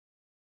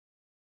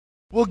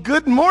Well,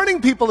 good morning,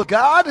 people of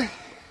God.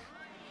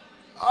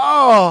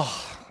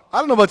 Oh, I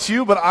don't know about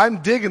you, but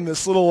I'm digging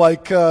this little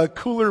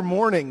cooler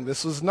morning.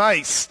 This was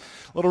nice,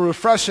 a little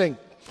refreshing.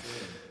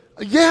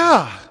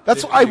 Yeah,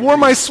 that's why I wore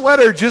my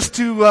sweater just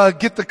to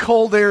get the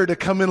cold air to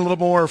come in a little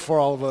more for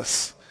all of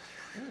us.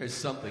 There is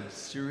something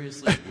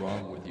seriously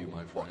wrong with you,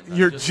 my friend.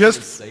 You're just going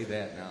to say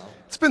that now.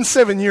 It's been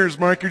 7 years,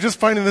 Mark. You're just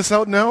finding this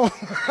out now?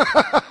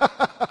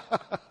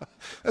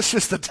 That's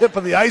just the tip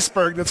of the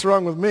iceberg that's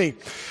wrong with me.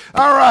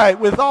 All right,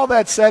 with all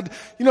that said,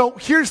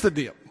 here's the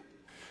deal.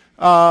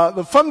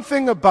 The fun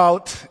thing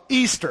about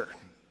Easter,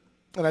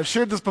 and I've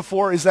shared this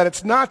before, is that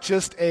it's not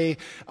just a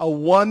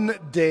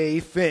one-day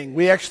thing.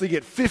 We actually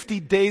get 50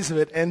 days of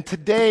it, and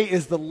today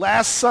is the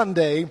last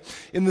Sunday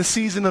in the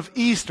season of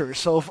Easter.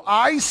 So if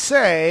I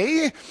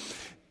say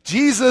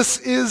Jesus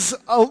is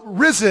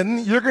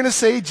risen, you're going to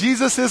say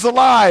Jesus is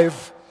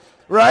alive,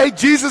 right?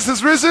 Jesus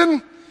is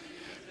risen?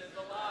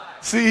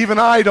 See, even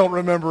I don't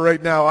remember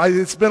right now.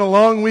 It's been a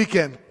long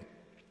weekend.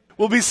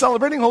 We'll be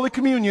celebrating Holy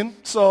Communion,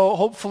 so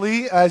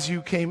hopefully as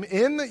you came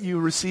in, you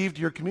received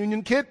your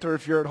communion kit, or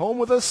if you're at home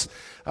with us,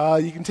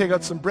 you can take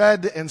out some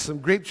bread and some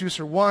grape juice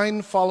or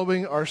wine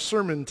following our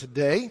sermon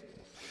today.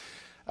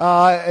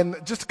 And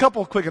just a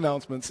couple of quick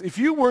announcements. If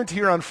you weren't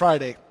here on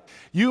Friday,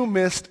 you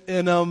missed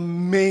an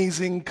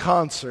amazing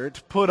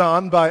concert put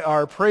on by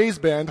our praise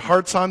band,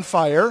 Hearts on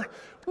Fire.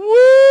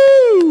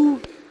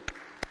 Woo!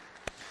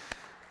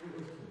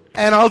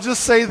 And I'll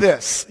just say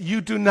this,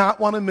 you do not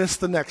want to miss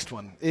the next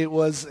one. It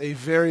was a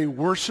very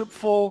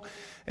worshipful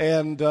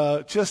and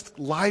just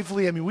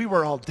lively. I mean, we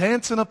were all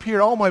dancing up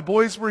here. All my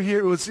boys were here.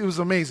 It was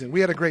amazing.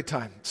 We had a great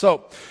time.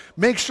 So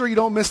make sure you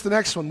don't miss the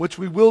next one, which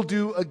we will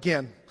do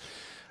again.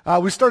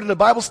 We started a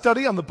Bible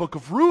study on the book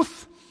of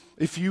Ruth.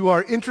 If you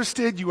are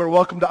interested, you are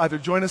welcome to either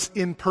join us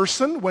in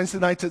person Wednesday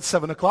nights at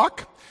 7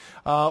 o'clock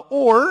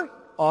or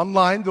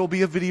online. There will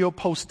be a video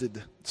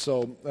posted.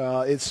 So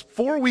it's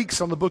 4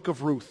 weeks on the book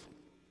of Ruth.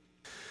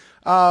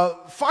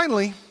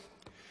 Finally,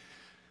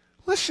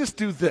 let's just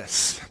do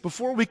this.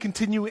 Before we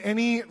continue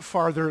any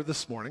farther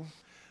this morning,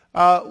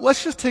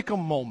 let's just take a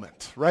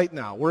moment right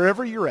now,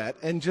 wherever you're at,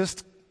 and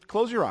just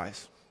close your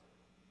eyes.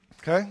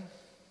 Okay?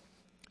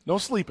 No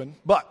sleeping,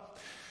 but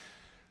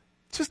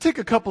just take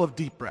a couple of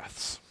deep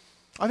breaths.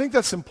 I think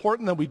that's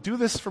important that we do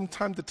this from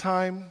time to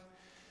time.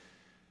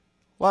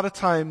 A lot of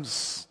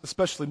times,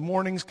 especially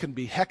mornings, can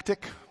be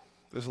hectic.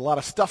 There's a lot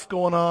of stuff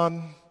going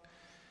on.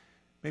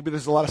 Maybe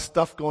there's a lot of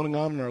stuff going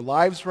on in our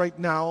lives right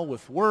now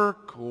with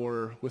work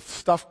or with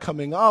stuff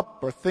coming up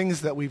or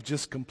things that we've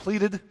just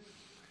completed.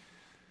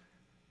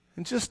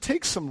 And just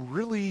take some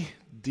really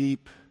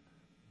deep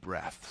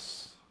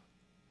breaths.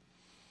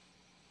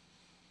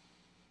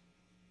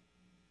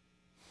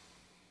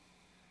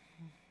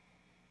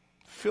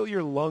 Fill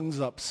your lungs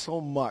up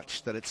so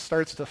much that it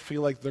starts to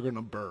feel like they're going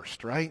to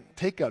burst, right?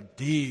 Take a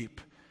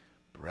deep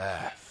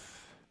breath.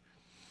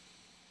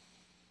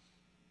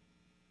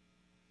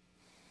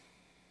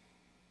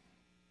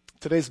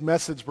 Today's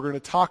message, we're going to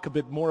talk a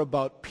bit more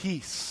about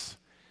peace.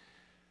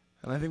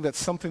 And I think that's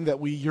something that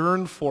we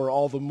yearn for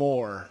all the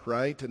more,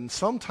 right? And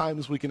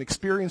sometimes we can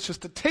experience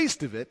just a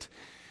taste of it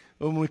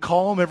when we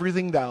calm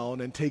everything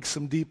down and take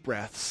some deep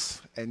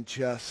breaths and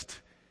just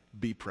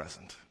be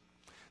present.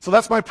 So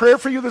that's my prayer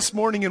for you this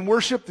morning in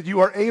worship, that you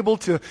are able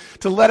to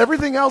let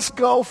everything else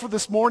go for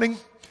this morning.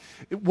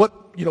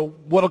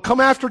 What'll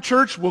come after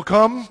church will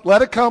come.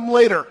 Let it come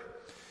later.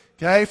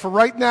 Okay, for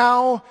right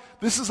now,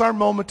 this is our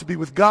moment to be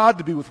with God,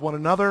 to be with one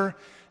another,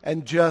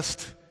 and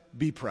just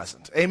be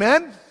present.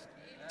 Amen?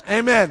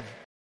 Amen.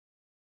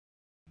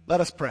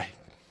 Let us pray.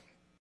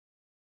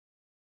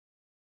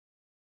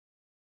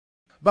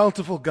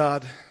 Bountiful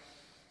God,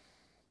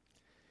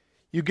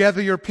 you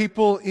gather your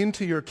people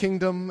into your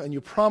kingdom, and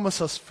you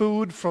promise us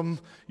food from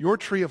your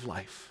tree of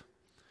life.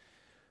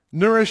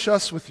 Nourish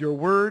us with your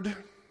word,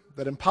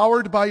 that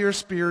empowered by your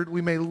Spirit,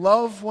 we may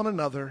love one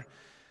another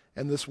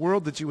and this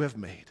world that you have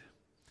made.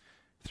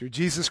 Through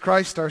Jesus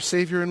Christ, our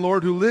Savior and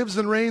Lord, who lives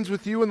and reigns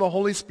with you in the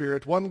Holy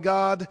Spirit, one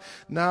God,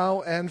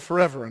 now and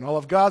forever. And all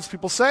of God's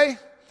people say,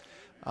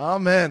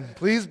 Amen.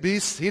 Please be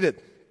seated.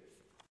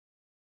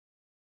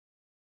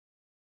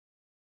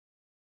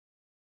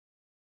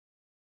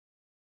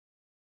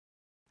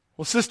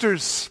 Well,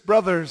 sisters,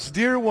 brothers,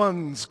 dear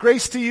ones,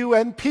 grace to you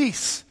and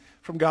peace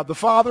from God the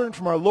Father and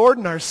from our Lord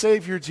and our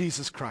Savior,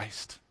 Jesus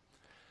Christ.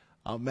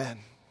 Amen.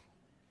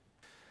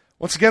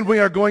 Once again, we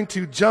are going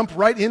to jump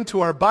right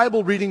into our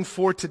Bible reading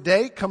for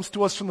today. It comes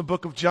to us from the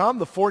book of John,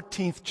 the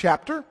 14th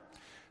chapter.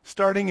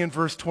 Starting in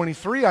verse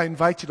 23, I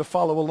invite you to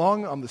follow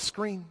along on the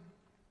screen.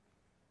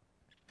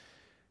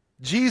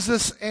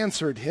 Jesus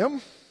answered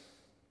him,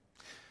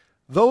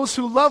 "Those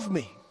who love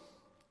me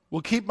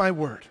will keep my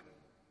word.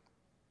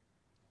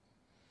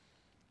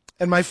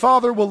 And my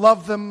Father will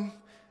love them,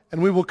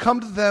 and we will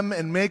come to them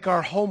and make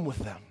our home with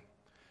them.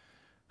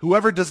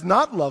 Whoever does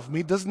not love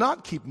me does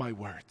not keep my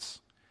words.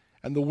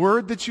 And the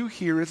word that you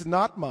hear is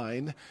not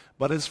mine,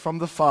 but is from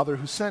the Father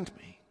who sent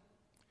me.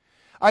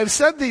 I have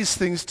said these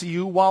things to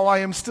you while I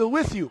am still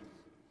with you.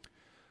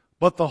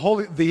 But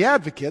the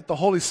advocate, the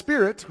Holy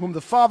Spirit, whom the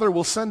Father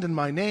will send in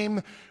my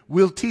name,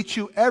 will teach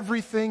you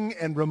everything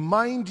and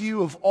remind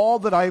you of all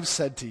that I have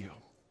said to you.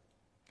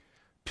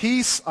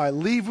 Peace I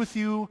leave with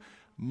you,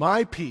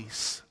 my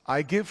peace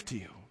I give to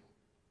you.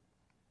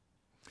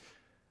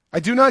 I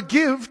do not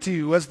give to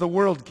you as the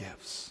world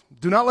gives.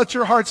 Do not let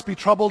your hearts be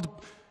troubled,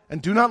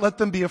 and do not let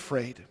them be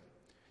afraid.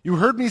 You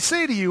heard me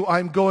say to you,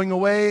 I'm going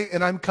away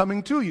and I'm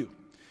coming to you.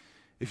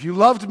 If you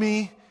loved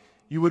me,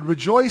 you would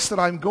rejoice that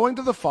I'm going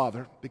to the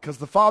Father, because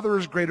the Father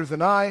is greater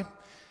than I.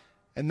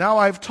 And now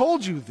I've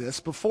told you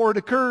this before it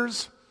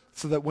occurs,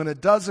 so that when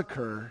it does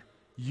occur,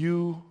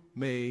 you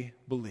may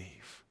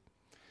believe.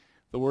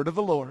 The word of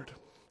the Lord.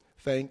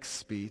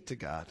 Thanks be to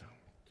God.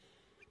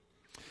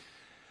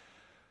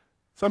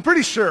 So I'm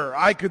pretty sure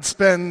I could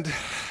spend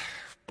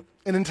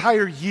an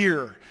entire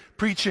year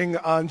preaching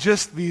on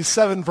just these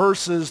 7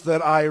 verses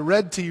that I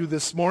read to you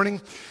this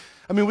morning.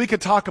 I mean, we could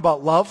talk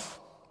about love.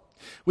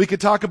 We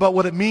could talk about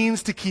what it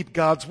means to keep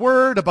God's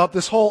word, about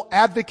this whole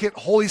advocate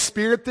Holy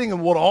Spirit thing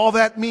and what all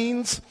that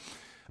means,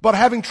 about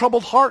having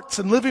troubled hearts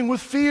and living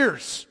with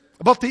fears,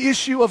 about the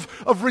issue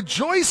of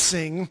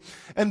rejoicing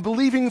and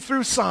believing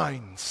through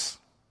signs.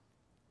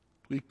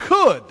 We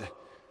could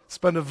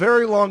spend a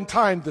very long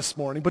time this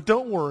morning, but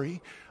don't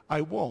worry,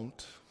 I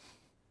won't.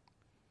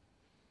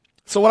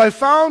 So what I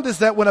found is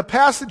that when a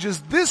passage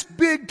is this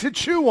big to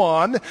chew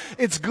on,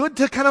 it's good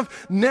to kind of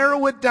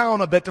narrow it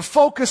down a bit, to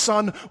focus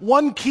on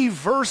one key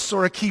verse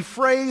or a key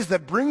phrase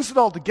that brings it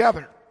all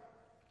together.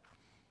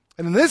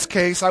 And in this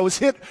case, I was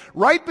hit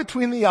right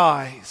between the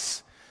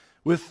eyes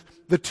with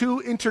the 2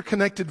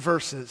 interconnected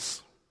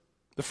verses.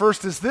 The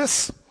first is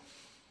this: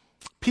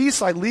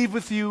 peace I leave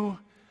with you,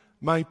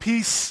 my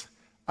peace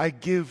I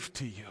give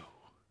to you.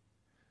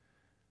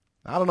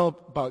 I don't know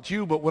about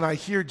you, but when I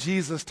hear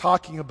Jesus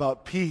talking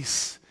about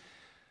peace,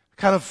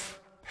 I kind of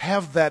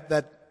have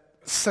that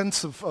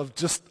sense of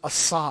just a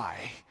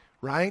sigh,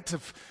 right?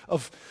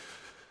 Of,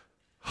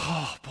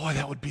 oh boy,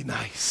 that would be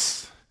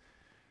nice.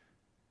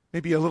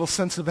 Maybe a little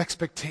sense of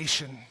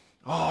expectation.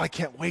 Oh, I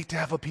can't wait to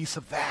have a piece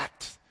of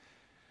that.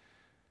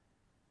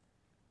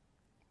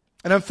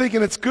 And I'm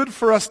thinking it's good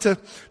for us to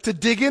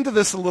dig into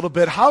this a little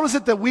bit. How is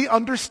it that we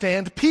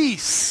understand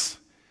peace?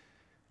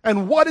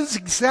 And what is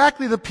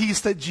exactly the peace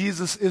that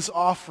Jesus is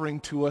offering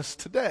to us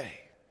today?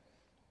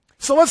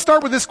 So let's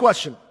start with this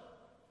question.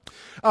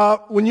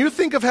 When you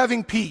think of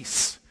having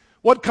peace,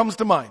 what comes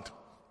to mind?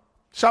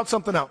 Shout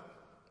something out.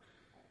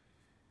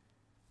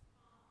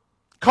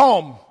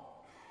 Calm.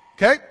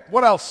 Okay,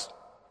 what else?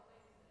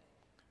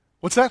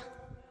 What's that?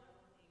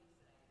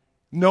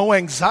 No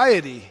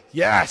anxiety.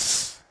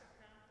 Yes.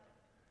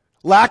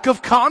 Lack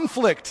of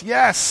conflict.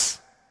 Yes.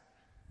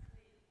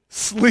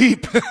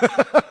 Sleep.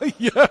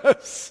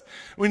 Yes.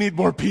 We need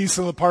more peace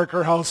in the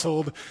Parker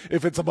household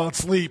if it's about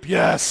sleep.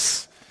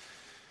 Yes.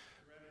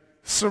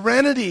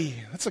 Serenity.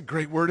 That's a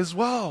great word as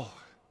well.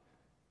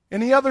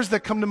 Any others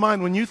that come to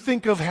mind when you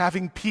think of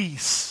having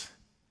peace?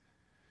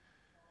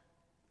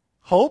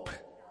 Hope?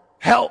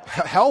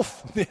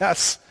 Health.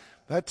 Yes,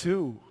 that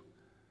too.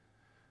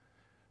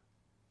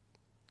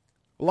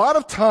 A lot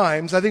of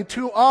times, I think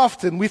too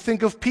often, we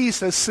think of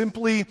peace as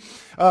simply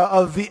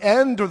of the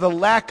end or the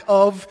lack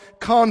of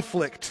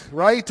conflict,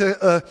 right?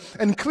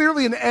 And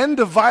clearly an end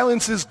of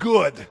violence is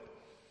good.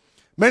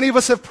 Many of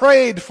us have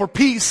prayed for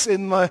peace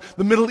in the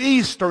Middle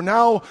East or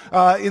now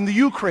in the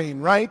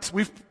Ukraine, right?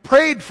 We've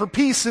prayed for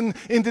peace in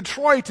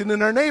Detroit and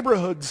in our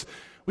neighborhoods.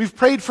 We've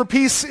prayed for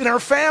peace in our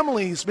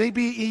families,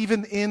 maybe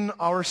even in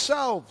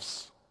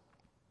ourselves.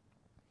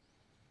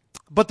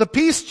 But the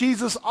peace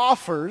Jesus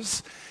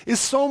offers is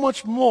so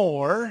much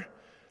more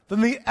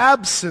than the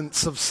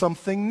absence of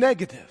something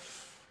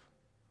negative.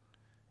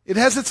 It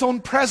has its own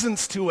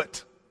presence to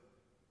it.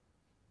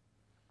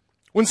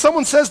 When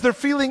someone says they're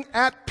feeling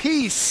at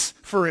peace,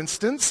 for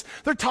instance,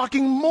 they're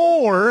talking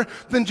more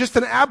than just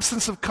an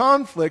absence of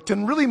conflict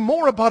and really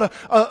more about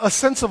a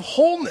sense of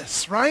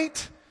wholeness,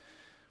 right?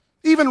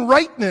 Even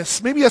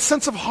rightness, maybe a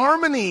sense of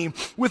harmony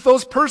with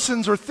those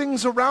persons or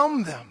things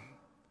around them.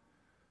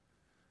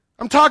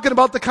 I'm talking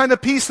about the kind of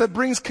peace that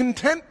brings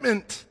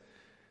contentment,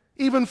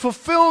 even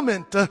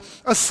fulfillment,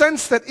 a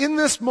sense that in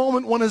this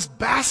moment one is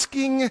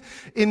basking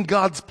in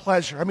God's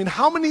pleasure. I mean,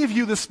 how many of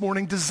you this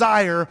morning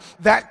desire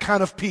that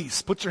kind of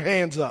peace? Put your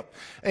hands up.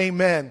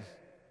 Amen.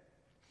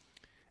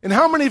 And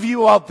how many of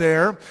you out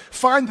there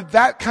find that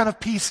that kind of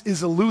peace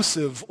is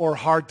elusive or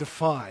hard to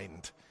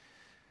find?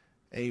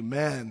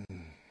 Amen.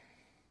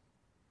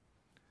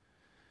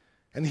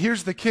 And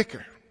here's the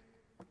kicker.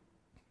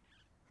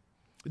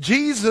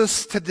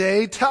 Jesus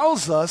today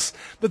tells us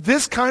that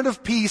this kind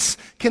of peace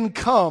can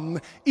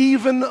come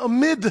even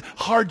amid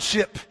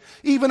hardship,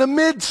 even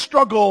amid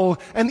struggle,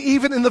 and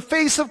even in the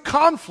face of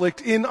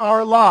conflict in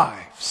our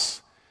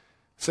lives.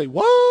 Say,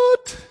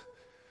 what?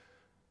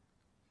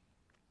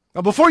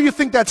 Now, before you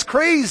think that's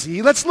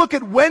crazy, let's look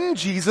at when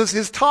Jesus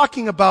is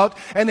talking about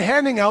and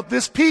handing out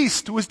this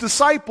peace to his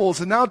disciples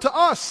and now to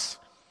us.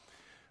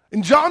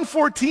 In John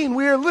 14,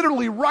 we are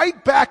literally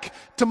right back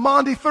to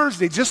Maundy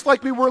Thursday, just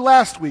like we were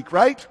last week,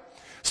 right?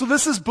 So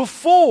this is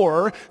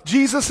before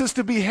Jesus is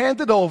to be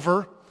handed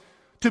over,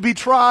 to be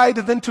tried,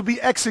 and then to be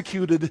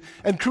executed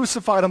and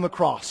crucified on the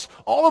cross.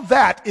 All of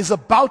that is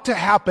about to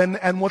happen,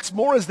 and what's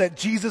more is that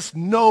Jesus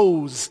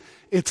knows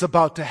it's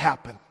about to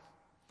happen.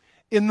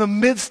 In the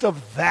midst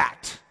of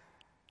that,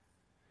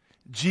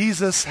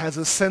 Jesus has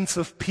a sense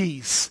of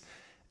peace,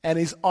 and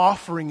he's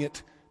offering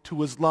it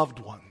to his loved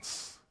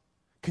ones.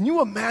 Can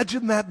you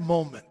imagine that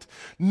moment?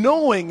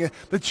 Knowing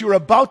that you're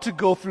about to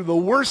go through the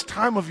worst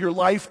time of your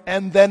life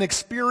and then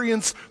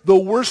experience the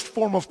worst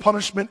form of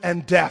punishment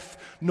and death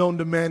known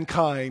to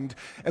mankind.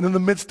 And in the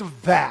midst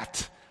of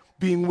that,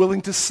 being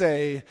willing to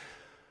say,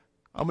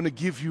 I'm going to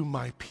give you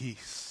my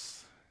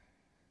peace.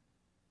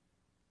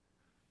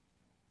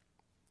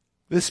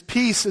 This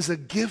peace is a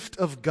gift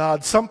of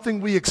God,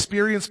 something we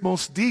experience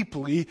most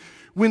deeply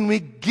when we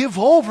give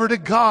over to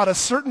God a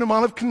certain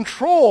amount of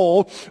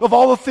control of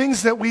all the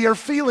things that we are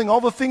feeling,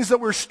 all the things that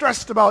we're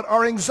stressed about,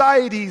 our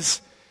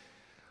anxieties.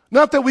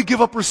 Not that we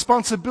give up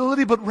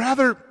responsibility, but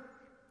rather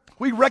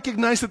we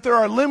recognize that there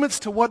are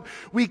limits to what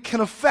we can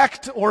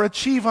affect or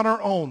achieve on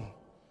our own.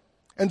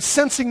 And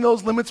sensing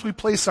those limits, we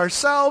place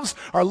ourselves,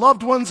 our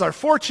loved ones, our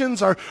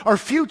fortunes, our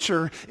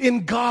future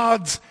in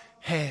God's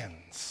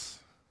hands.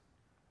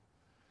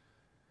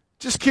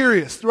 Just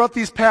curious, throughout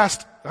these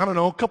past,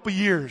 couple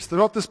years,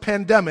 throughout this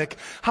pandemic,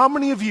 how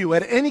many of you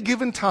at any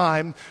given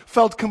time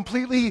felt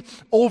completely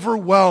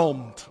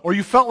overwhelmed? Or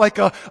you felt like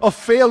a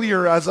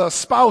failure as a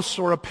spouse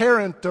or a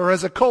parent or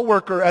as a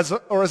coworker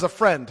or as a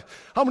friend?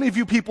 How many of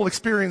you people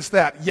experienced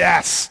that?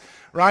 Yes,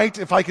 right?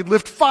 If I could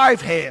lift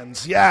 5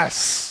 hands,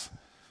 yes.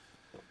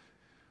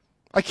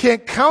 I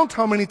can't count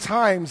how many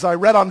times I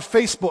read on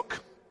Facebook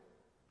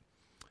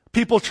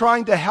people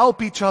trying to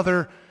help each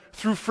other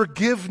through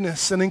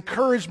forgiveness and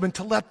encouragement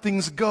to let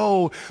things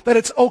go, that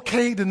it's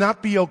okay to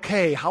not be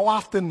okay. How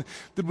often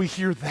did we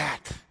hear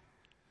that?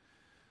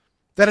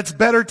 That it's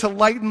better to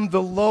lighten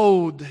the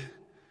load.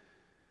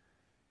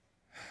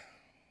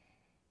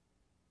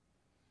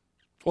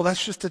 Well,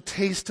 that's just a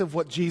taste of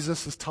what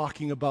Jesus is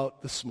talking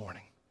about this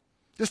morning.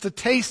 Just a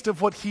taste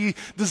of what he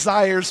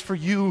desires for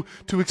you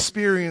to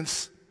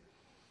experience.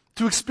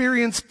 To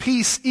experience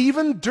peace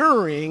even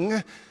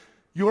during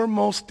your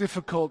most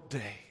difficult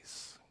days.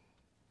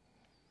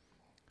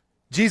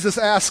 Jesus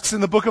asks in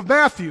the book of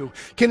Matthew,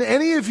 can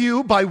any of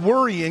you, by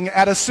worrying,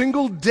 add a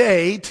single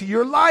day to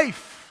your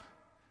life?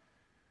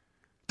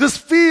 Does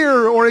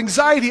fear or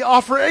anxiety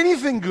offer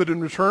anything good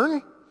in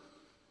return?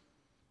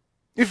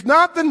 If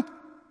not, then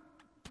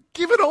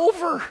give it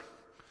over,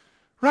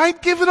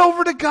 right? Give it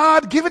over to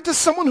God. Give it to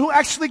someone who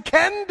actually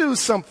can do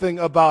something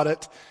about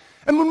it.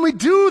 And when we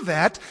do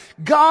that,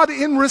 God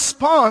in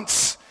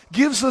response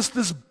gives us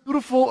this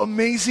beautiful,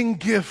 amazing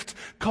gift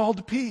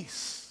called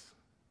peace.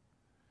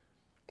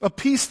 A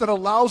peace that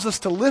allows us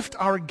to lift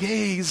our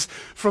gaze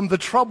from the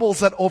troubles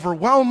that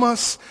overwhelm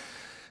us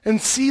and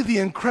see the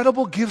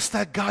incredible gifts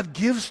that God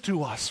gives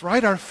to us,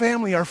 right? Our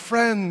family, our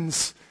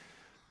friends,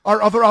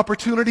 our other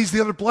opportunities, the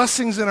other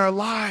blessings in our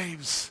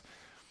lives.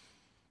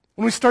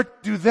 When we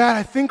start to do that,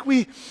 I think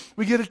we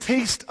get a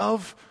taste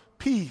of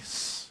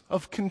peace,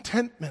 of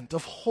contentment,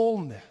 of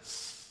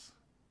wholeness.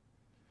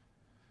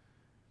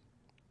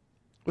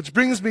 Which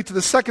brings me to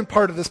the second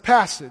part of this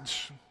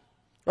passage.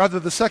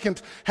 Rather, the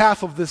second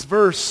half of this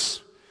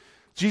verse.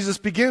 Jesus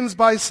begins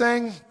by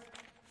saying,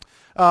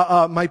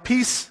 my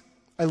peace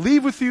I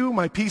leave with you,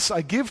 my peace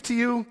I give to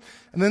you,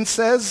 and then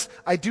says,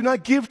 I do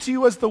not give to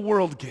you as the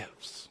world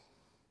gives.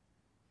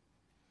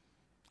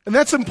 And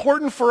that's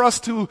important for us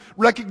to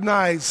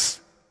recognize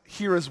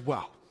here as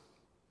well.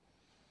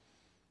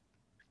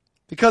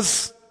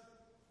 Because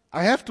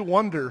I have to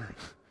wonder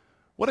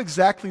what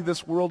exactly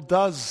this world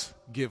does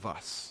give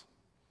us.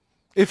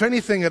 If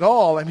anything at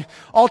all. I mean,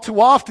 all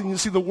too often you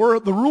see the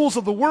rules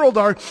of the world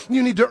are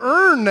you need to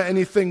earn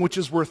anything which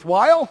is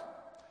worthwhile.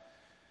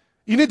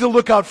 You need to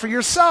look out for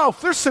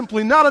yourself. There's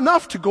simply not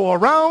enough to go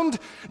around.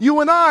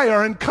 You and I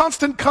are in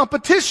constant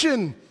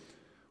competition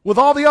with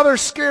all the other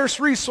scarce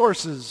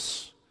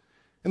resources.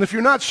 And if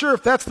you're not sure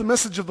if that's the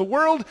message of the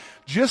world,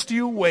 just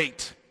you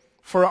wait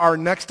for our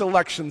next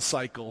election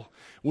cycle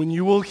when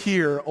you will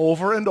hear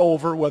over and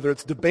over, whether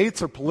it's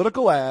debates or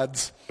political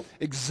ads,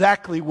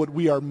 exactly what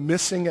we are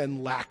missing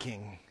and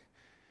lacking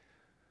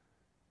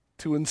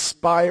to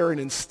inspire and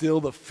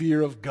instill the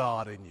fear of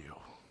God in you.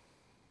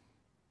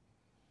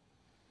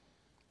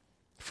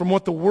 From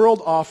what the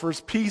world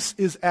offers, peace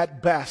is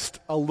at best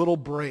a little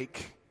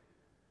break.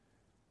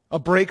 A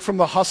break from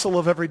the hustle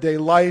of everyday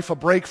life, a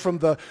break from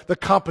the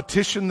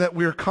competition that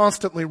we're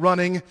constantly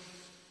running,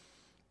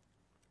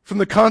 from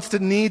the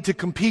constant need to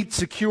compete,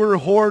 secure,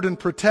 hoard, and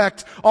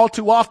protect. All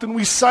too often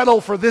we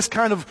settle for this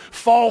kind of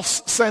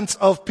false sense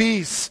of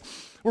peace,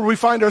 where we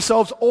find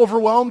ourselves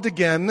overwhelmed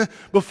again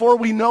before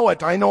we know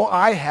it. I know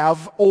I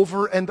have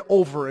over and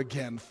over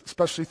again,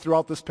 especially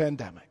throughout this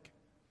pandemic.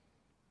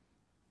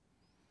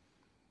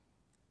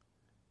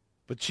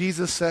 But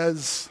Jesus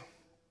says,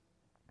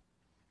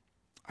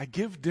 I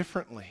give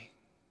differently.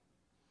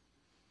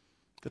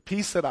 The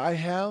peace that I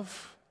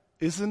have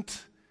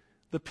isn't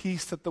the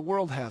peace that the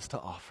world has to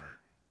offer.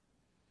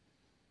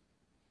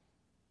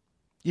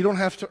 You don't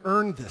have to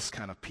earn this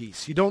kind of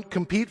peace. You don't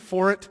compete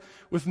for it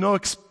with no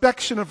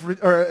expectation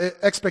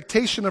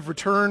of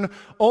return,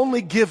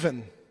 only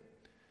given.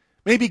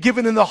 Maybe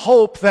given in the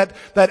hope that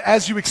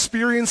as you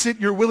experience it,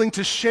 you're willing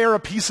to share a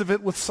piece of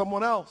it with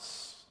someone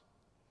else.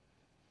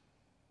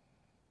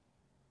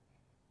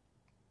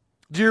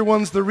 Dear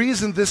ones, the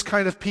reason this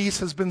kind of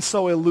peace has been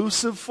so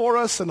elusive for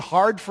us and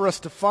hard for us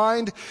to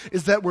find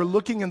is that we're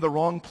looking in the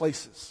wrong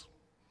places.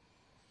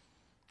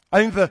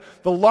 I think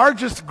the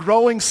largest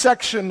growing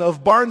section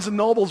of Barnes &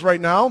 Nobles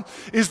right now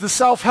is the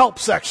self-help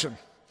section.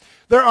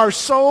 There are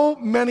so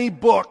many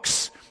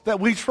books that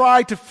we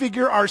try to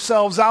figure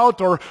ourselves out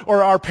or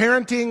our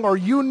parenting or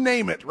you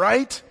name it,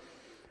 right?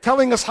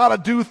 Telling us how to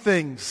do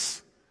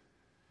things.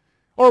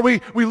 Or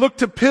we look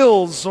to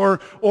pills or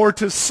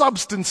to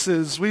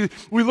substances. We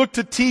look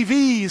to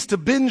TVs to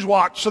binge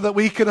watch so that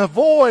we can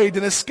avoid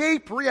and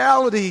escape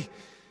reality.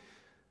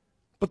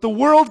 But the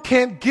world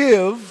can't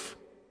give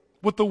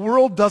what the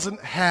world doesn't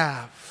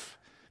have.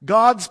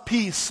 God's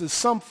peace is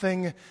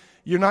something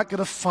you're not going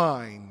to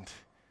find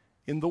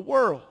in the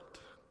world.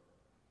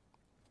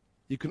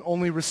 You can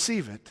only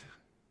receive it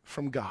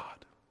from God.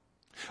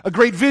 A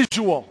great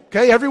visual,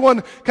 okay?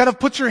 Everyone kind of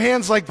put your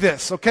hands like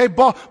this, okay?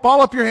 Ball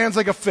up your hands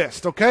like a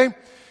fist, okay?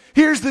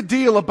 Here's the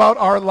deal about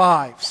our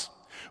lives.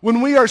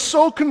 When we are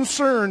so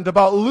concerned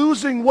about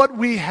losing what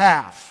we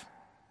have,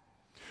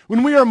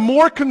 when we are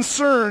more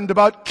concerned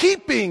about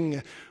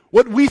keeping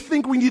what we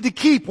think we need to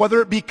keep,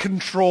 whether it be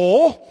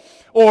control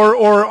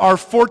or our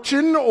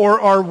fortune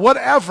or our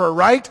whatever,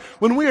 right?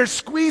 When we are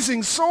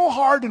squeezing so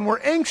hard and we're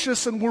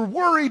anxious and we're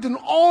worried and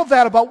all of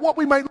that about what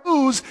we might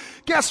lose,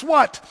 guess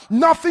what?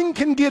 Nothing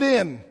can get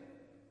in.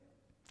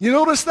 You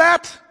notice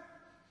that?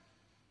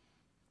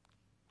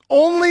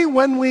 Only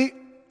when we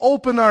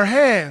open our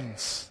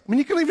hands. I mean,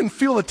 you can even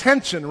feel the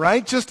tension,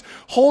 right? Just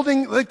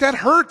holding, like that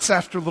hurts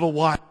after a little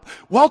while.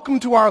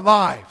 Welcome to our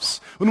lives.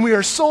 When we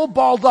are so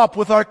balled up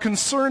with our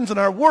concerns and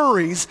our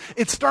worries,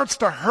 it starts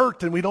to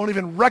hurt and we don't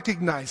even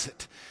recognize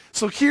it.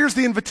 So here's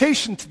the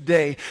invitation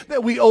today,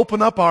 that we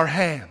open up our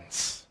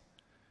hands.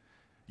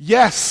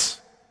 Yes,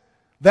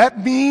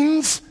 that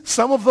means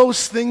some of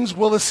those things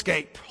will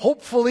escape.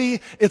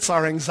 Hopefully, it's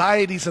our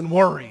anxieties and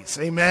worries.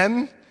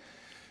 Amen?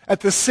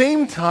 At the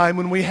same time,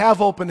 when we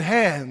have open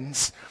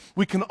hands,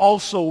 we can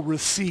also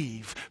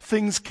receive.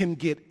 Things can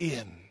get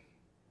in.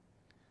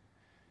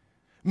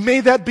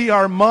 May that be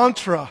our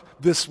mantra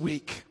this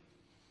week.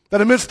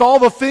 That amidst all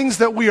the things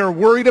that we are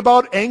worried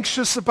about,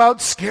 anxious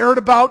about, scared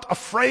about,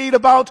 afraid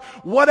about,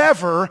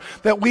 whatever,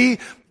 that we,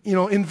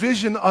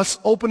 envision us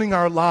opening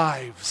our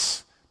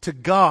lives to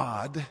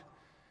God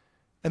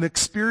and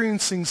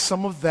experiencing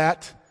some of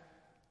that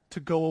to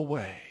go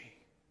away.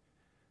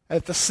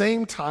 At the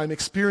same time,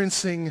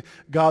 experiencing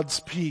God's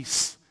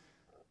peace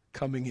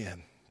coming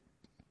in.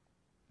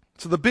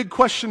 So the big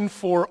question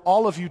for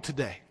all of you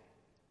today,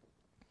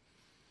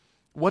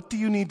 what do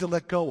you need to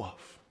let go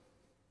of?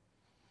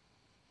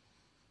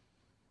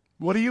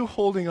 What are you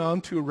holding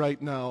on to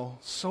right now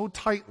so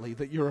tightly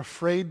that you're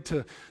afraid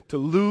to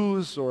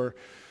lose or,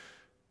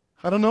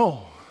 I don't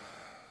know,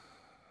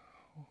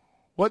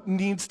 what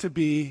needs to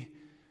be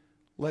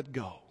let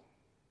go?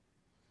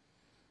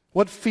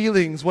 What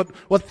feelings,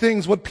 what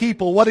things, what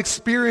people, what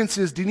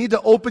experiences do you need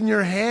to open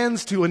your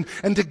hands to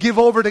and to give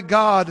over to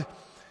God?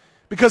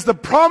 Because the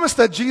promise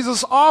that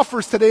Jesus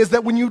offers today is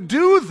that when you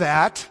do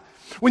that,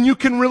 when you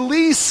can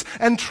release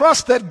and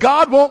trust that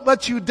God won't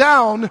let you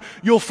down,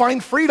 you'll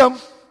find freedom.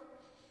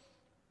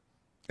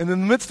 And in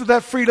the midst of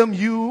that freedom,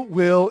 you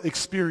will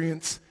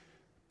experience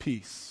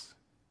peace.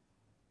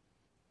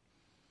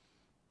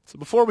 So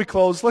before we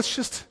close, let's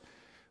just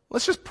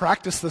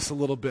practice this a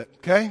little bit,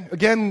 okay?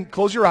 Again,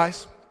 close your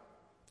eyes,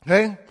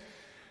 okay?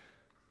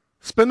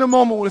 Spend a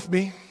moment with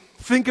me.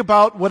 Think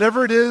about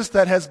whatever it is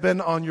that has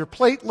been on your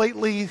plate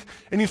lately,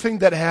 anything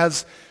that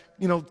has,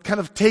 kind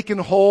of taken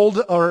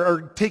hold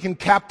or taken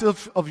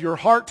captive of your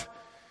heart,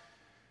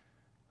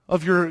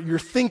 of your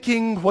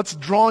thinking, what's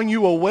drawing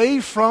you away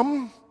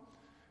from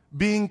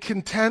being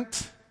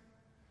content,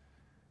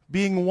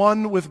 being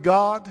one with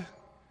God.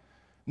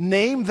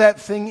 Name that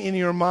thing in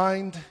your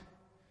mind,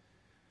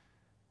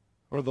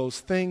 or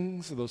those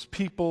things, or those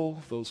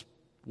people, those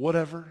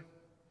whatever,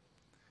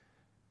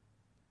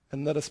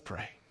 and let us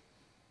pray.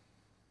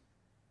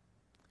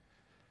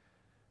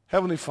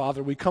 Heavenly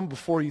Father, we come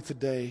before you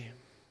today,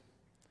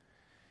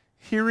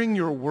 hearing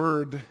your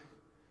word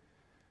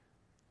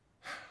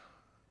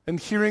and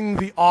hearing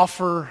the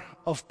offer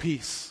of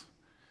peace.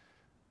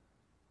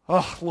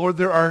 Oh, Lord,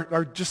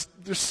 there's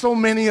so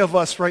many of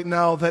us right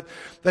now that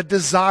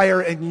desire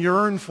and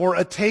yearn for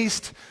a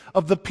taste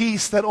of the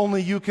peace that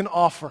only you can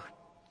offer.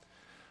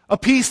 A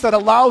peace that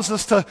allows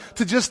us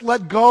to just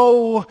let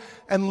go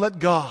and let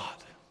God.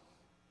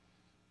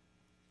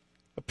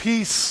 A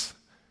peace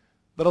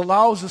that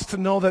allows us to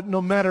know that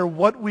no matter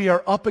what we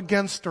are up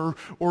against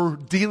or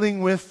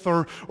dealing with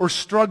or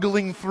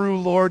struggling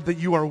through, Lord, that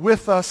you are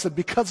with us, and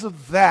because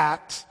of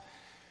that,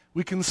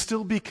 we can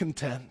still be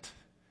content.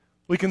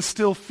 We can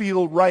still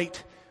feel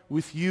right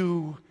with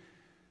you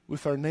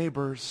with our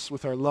neighbors,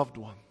 with our loved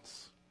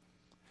ones.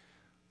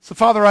 So,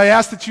 Father, I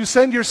ask that you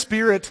send your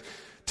Spirit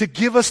to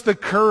give us the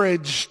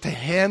courage to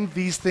hand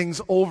these things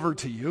over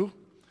to you,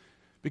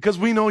 because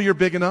we know you're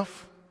big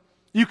enough.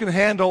 You can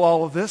handle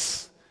all of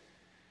this.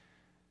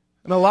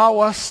 And allow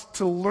us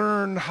to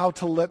learn how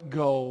to let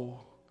go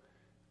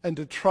and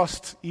to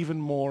trust even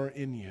more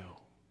in you.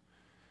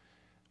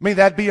 May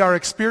that be our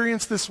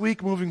experience this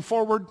week moving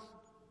forward,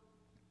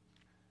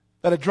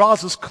 that it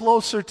draws us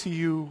closer to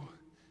you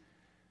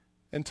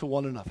and to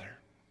one another.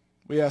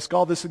 We ask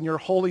all this in your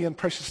holy and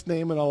precious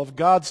name, and all of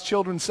God's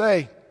children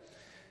say,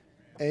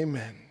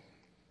 Amen.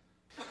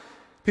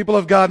 People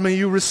of God, may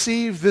you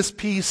receive this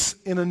peace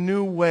in a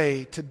new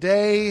way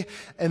today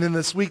and in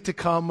this week to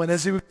come. And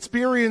as you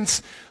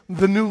experience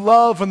the new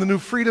love and the new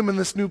freedom and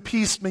this new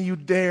peace, may you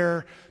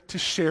dare to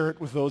share it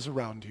with those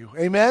around you.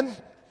 Amen?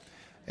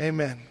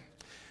 Amen.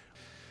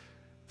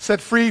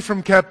 Set free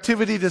from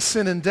captivity to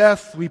sin and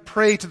death, we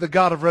pray to the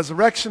God of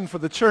resurrection for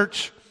the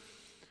church,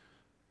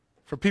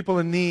 for people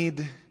in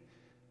need,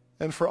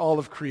 and for all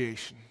of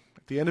creation.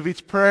 At the end of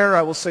each prayer,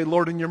 I will say,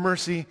 Lord, in your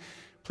mercy,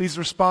 please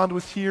respond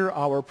with "Hear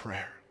our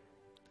prayer."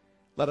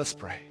 Let us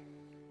pray.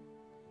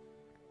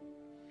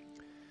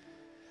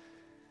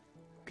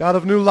 God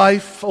of new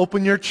life,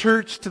 open your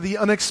church to the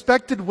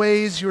unexpected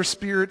ways your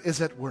Spirit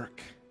is at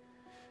work.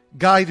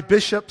 Guide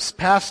bishops,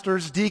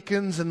 pastors,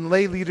 deacons, and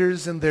lay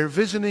leaders in their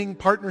visioning,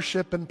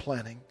 partnership, and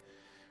planning.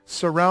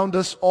 Surround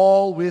us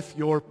all with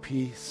your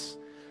peace.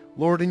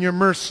 Lord, in your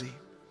mercy,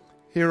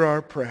 hear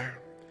our prayer.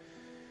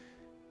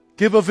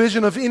 Give a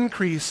vision of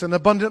increase and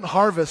abundant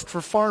harvest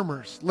for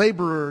farmers,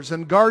 laborers,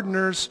 and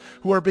gardeners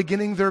who are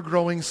beginning their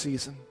growing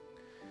season.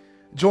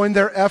 Join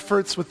their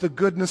efforts with the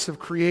goodness of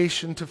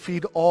creation to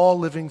feed all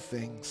living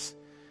things.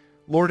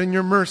 Lord, in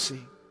your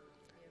mercy,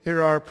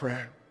 hear our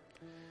prayer.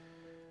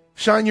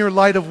 Shine your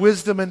light of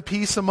wisdom and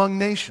peace among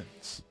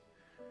nations.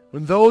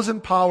 When those in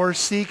power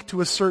seek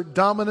to assert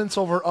dominance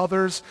over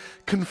others,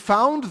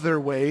 confound their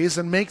ways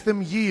and make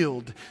them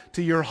yield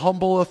to your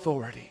humble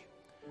authority.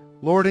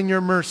 Lord, in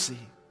your mercy,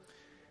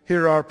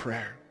 hear our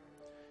prayer.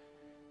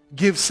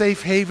 Give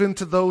safe haven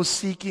to those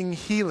seeking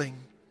healing,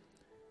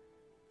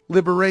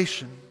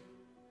 liberation,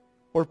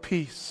 or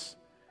peace,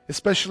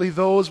 especially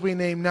those we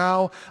name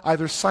now,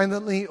 either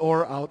silently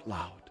or out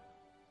loud.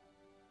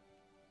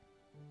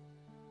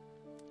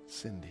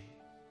 Cindy,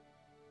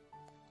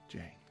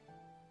 Jane.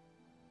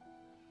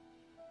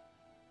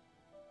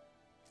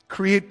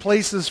 Create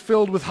places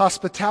filled with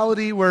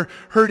hospitality where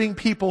hurting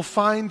people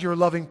find your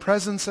loving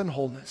presence and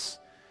wholeness.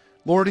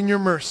 Lord, in your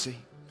mercy,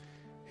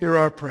 hear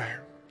our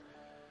prayer.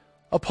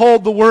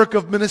 Uphold the work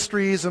of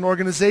ministries and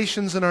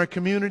organizations in our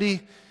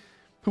community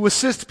who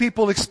assist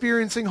people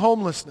experiencing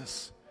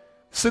homelessness,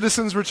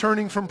 citizens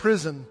returning from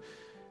prison,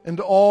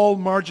 and all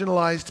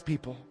marginalized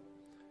people.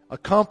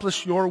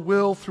 Accomplish your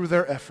will through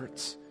their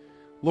efforts.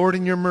 Lord,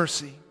 in your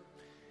mercy,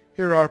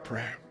 hear our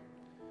prayer.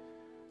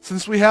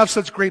 Since we have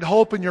such great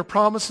hope in your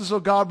promises, O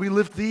God, we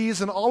lift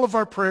these and all of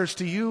our prayers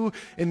to you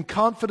in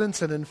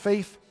confidence and in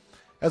faith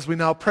as we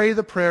now pray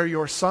the prayer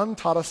your Son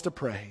taught us to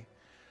pray.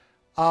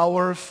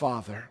 Our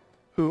Father,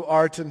 who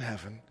art in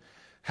heaven,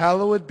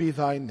 hallowed be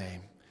thy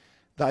name.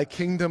 Thy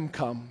kingdom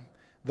come,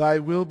 thy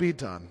will be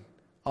done,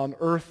 on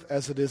earth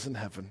as it is in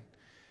heaven.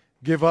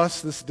 Give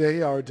us this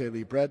day our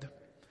daily bread,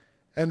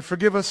 and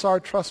forgive us our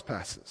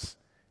trespasses,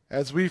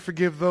 as we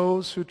forgive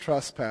those who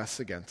trespass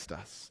against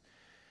us.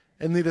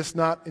 And lead us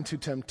not into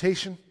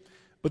temptation,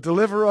 but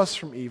deliver us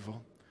from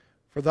evil.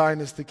 For thine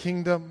is the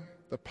kingdom,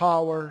 the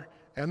power,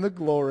 and the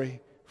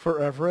glory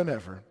forever and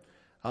ever.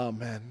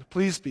 Amen.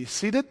 Please be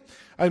seated.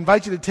 I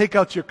invite you to take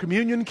out your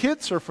communion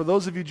kits, or for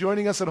those of you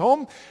joining us at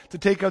home, to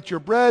take out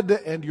your bread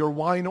and your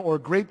wine or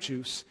grape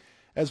juice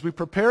as we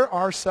prepare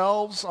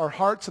ourselves, our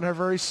hearts, and our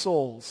very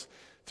souls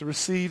to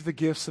receive the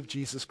gifts of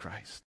Jesus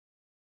Christ.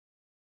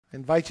 I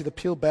invite you to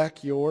peel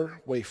back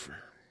your wafer.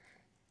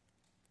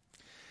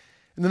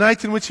 In the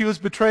night in which he was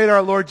betrayed,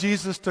 our Lord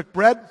Jesus took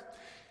bread.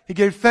 He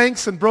gave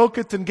thanks and broke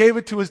it and gave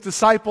it to his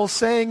disciples,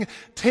 saying,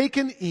 "Take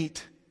and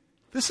eat.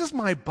 This is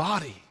my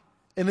body,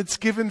 and it's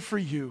given for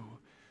you.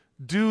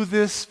 Do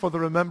this for the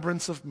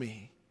remembrance of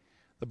me."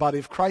 The body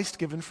of Christ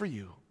given for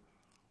you.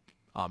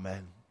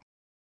 Amen.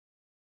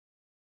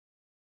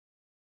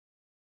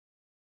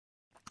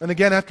 And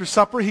again after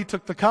supper he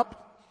took the cup.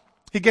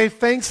 He gave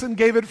thanks and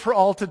gave it for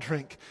all to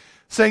drink,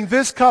 saying,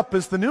 "This cup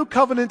is the new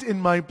covenant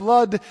in my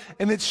blood,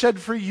 and it's shed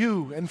for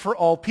you and for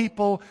all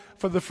people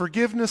for the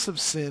forgiveness of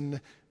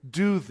sin.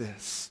 Do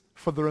this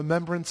for the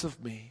remembrance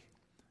of me."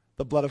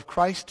 The blood of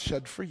Christ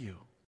shed for you.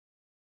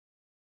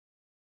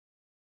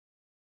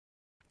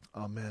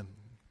 Amen.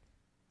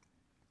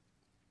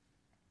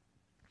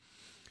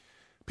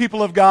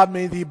 People of God,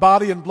 may the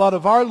body and blood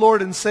of our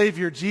Lord and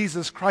Savior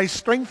Jesus Christ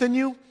strengthen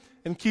you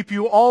and keep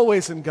you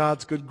always in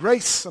God's good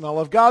grace. And all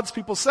of God's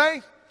people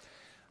say,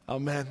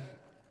 Amen.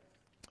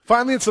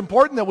 Finally, it's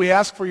important that we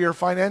ask for your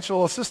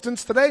financial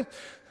assistance today.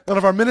 None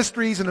of our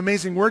ministries and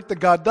amazing work that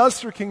God does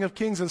through King of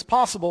Kings is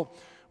possible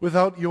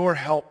without your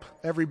help.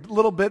 Every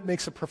little bit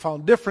makes a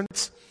profound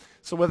difference.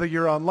 So whether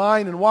you're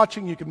online and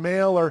watching, you can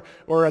mail,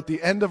 or at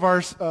the end of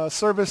our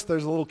service,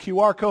 there's a little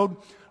QR code,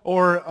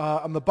 or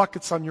on the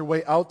buckets on your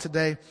way out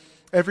today.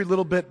 Every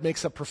little bit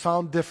makes a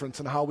profound difference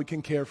in how we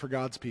can care for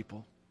God's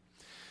people.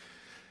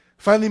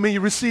 Finally, may you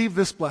receive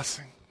this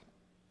blessing.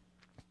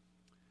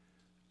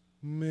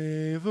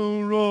 May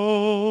the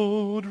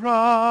road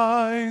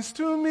rise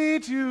to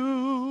meet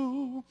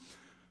you.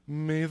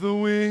 May the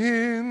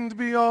wind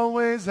be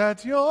always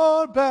at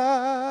your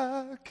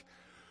back.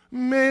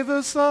 May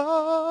the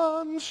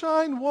sun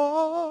shine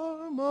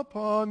warm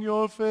upon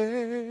your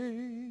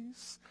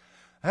face.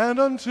 And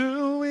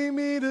until we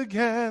meet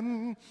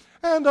again,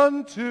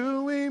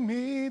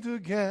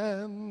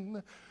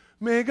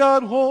 may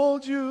God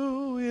hold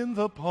you in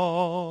the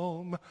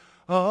palm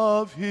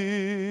of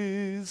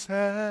his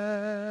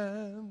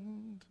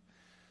hand.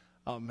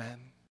 Amen.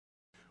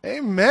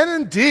 Amen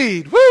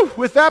indeed. Woo!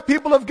 With that,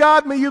 people of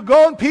God, may you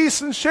go in peace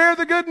and share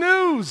the good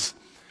news.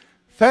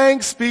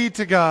 Thanks be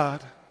to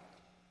God.